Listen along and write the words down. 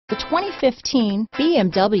The 2015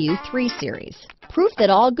 BMW 3 Series. Proof that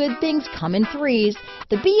all good things come in threes,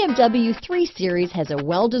 the BMW 3 Series has a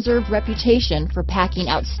well-deserved reputation for packing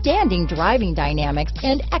outstanding driving dynamics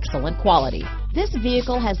and excellent quality. This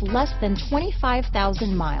vehicle has less than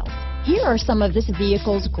 25,000 miles. Here are some of this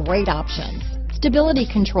vehicle's great options: stability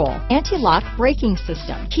control, anti-lock braking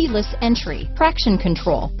system, keyless entry, traction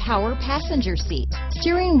control, power passenger seat,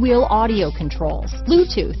 steering wheel audio controls,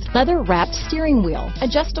 Bluetooth, leather-wrapped steering wheel,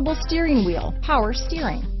 adjustable steering wheel, power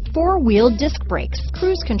steering, four-wheel disc brakes,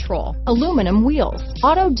 cruise control, aluminum wheels,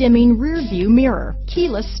 auto-dimming rear-view mirror,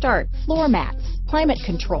 keyless start, floor mats, climate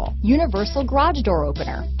control, universal garage door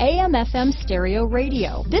opener, AM/FM stereo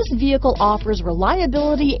radio. This vehicle offers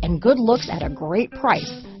reliability and good looks at a great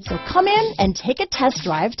price. So come in and take a test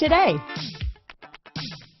drive today.